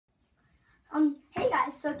Hey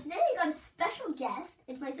guys, so today I got a special guest.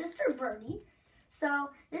 It's my sister Birdie. So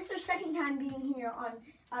this is her second time being here on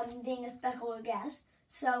being a special guest.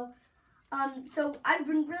 So I've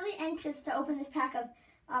been really anxious to open this pack of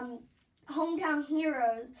Hometown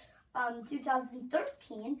Heroes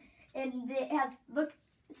 2013, and it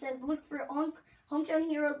says look for Hometown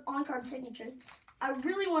Heroes on-card signatures. I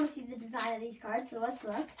really want to see the design of these cards, so let's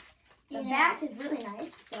look. The back is really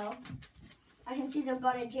nice, so I can see they've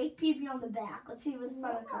got a Jake Peavy on the back. Let's see what the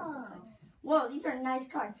front of the cards look like. Whoa, these are nice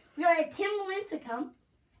cards. We got a Tim Lincecum.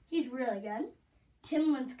 He's really good.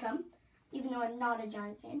 Tim Lincecum, even though I'm not a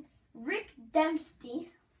Giants fan. Rick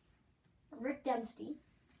Dempsey.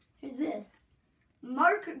 Who's this?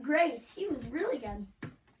 Mark Grace. He was really good.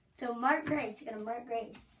 So Mark Grace. We got a Mark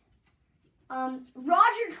Grace.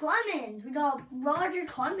 Roger Clemens. We got Roger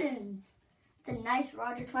Clemens. It's a nice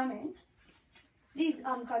Roger Clemens. These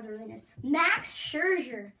cards are really nice. Max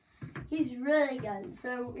Scherzer. He's really good.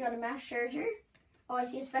 So we got a Max Scherzer. Oh, I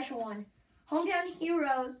see a special one. Hometown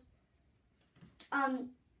Heroes.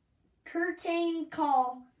 Curtain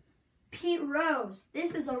Call. Pete Rose.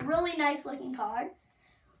 This is a really nice looking card.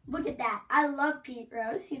 Look at that. I love Pete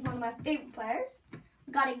Rose. He's one of my favorite players.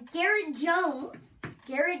 We got a Garrett Jones.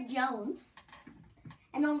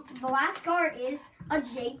 And on the last card is a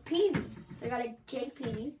Jake Peavy. So we got a Jake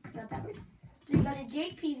Peavy. Got that right? So we got a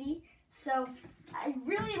Jake Peavy. So I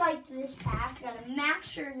really liked this pack. We got a Max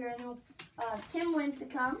Scherzer and Tim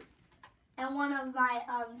Lincecum. And one of my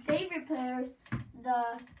favorite players,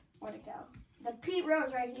 where'd it go? The Pete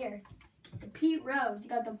Rose right here. The Pete Rose. You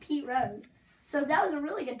got the Pete Rose. So that was a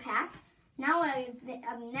really good pack. Now I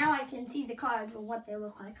can see the cards and what they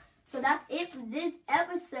look like. So that's it for this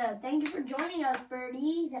episode. Thank you for joining us,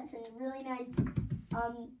 Birdie. That's a really nice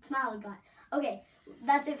smile you got. Okay,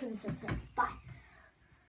 that's it for this episode. Bye.